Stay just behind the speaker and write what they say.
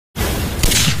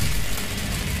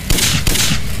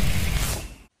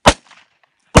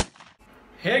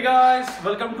Hey guys,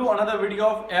 welcome to another video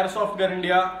of airsoft gun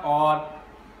India. और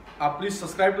आप please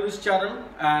subscribe to this channel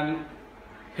and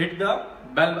hit the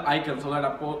bell icon so that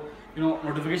आपको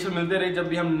notification मिलते रहे जब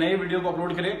भी हम नए वीडियो को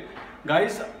अपलोड करें।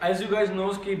 Guys, as you guys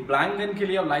knows कि ब्लैंक गन के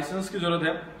लिए अब लाइसेंस की जरूरत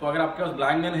है। तो अगर आपके पास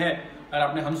ब्लैंक गन है, अगर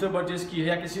आपने हमसे परचेज की है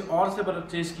या किसी और से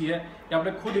परचेज की है या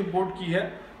आपने खुद इंपोर्ट की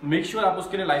है, मेक श्योर आप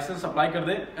उसके लिए लाइसेंस अप्लाई कर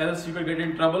दें, else you can get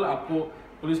in trouble. आपको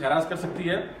पुलिस हैरास कर सकती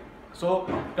है। सो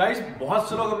गाइस, बहुत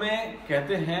से लोग हमें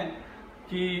कहते हैं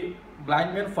कि ब्लैंक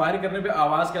गन फायर करने पे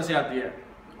आवाज़ कैसे आती है।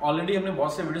 ऑलरेडी हमने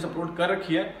बहुत से वीडियोस अपलोड कर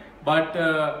रखी है, but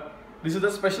this is the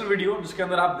special video जिसके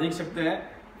अंदर आप देख सकते हैं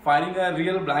firing a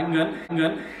real blank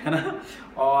gun है ना।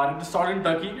 और it is shot in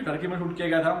Turkey में शूट किया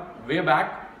गया था way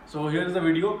back. So here is the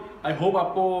video. I hope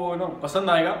आपको पसंद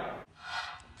आएगा।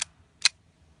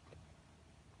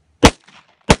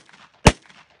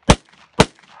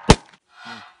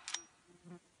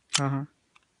 हाँ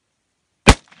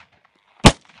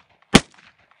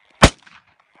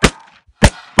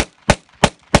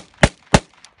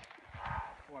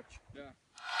Watch. Yeah.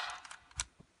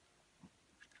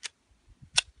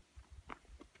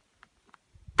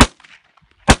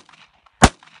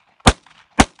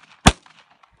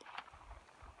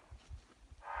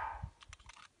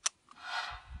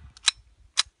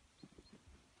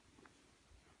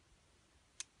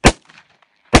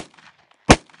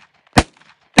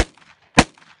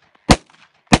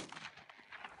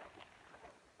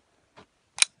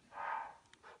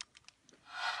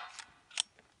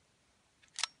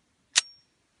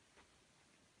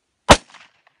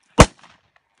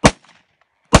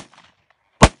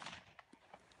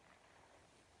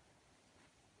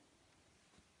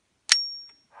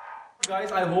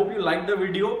 Guys, I hope you liked the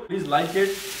video. Please like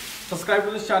it, subscribe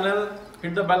to this channel,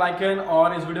 hit the bell icon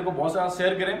और इस वीडियो को बहुत सारा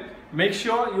शेयर करें। मेक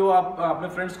श्योर यू आप अपने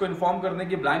फ्रेंड्स को इन्फॉर्म कर दें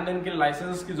कि ब्लैंक गन के लिए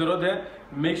लाइसेंस की जरूरत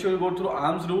है। Make sure you go through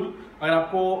arms rule. अगर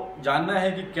आपको जानना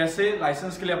है कि कैसे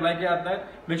लाइसेंस के लिए अप्लाई किया जाता है,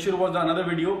 make sure watch the another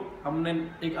video. हमने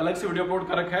एक अलग से वीडियो अपलोड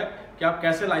कर रखा है कि आप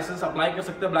कैसे लाइसेंस अप्लाई कर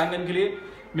सकते हैं ब्लैंक गन के लिए।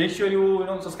 Make sure you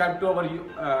subscribe to our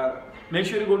make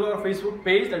sure you go to our Facebook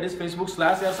page, that is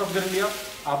facebook.com/एयरसॉफ्ट gun India.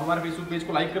 आप हमारे फेसबुक पेज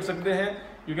को लाइक कर सकते हैं।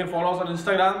 You can follow us on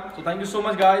Instagram. So thank you so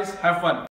much guys, have fun.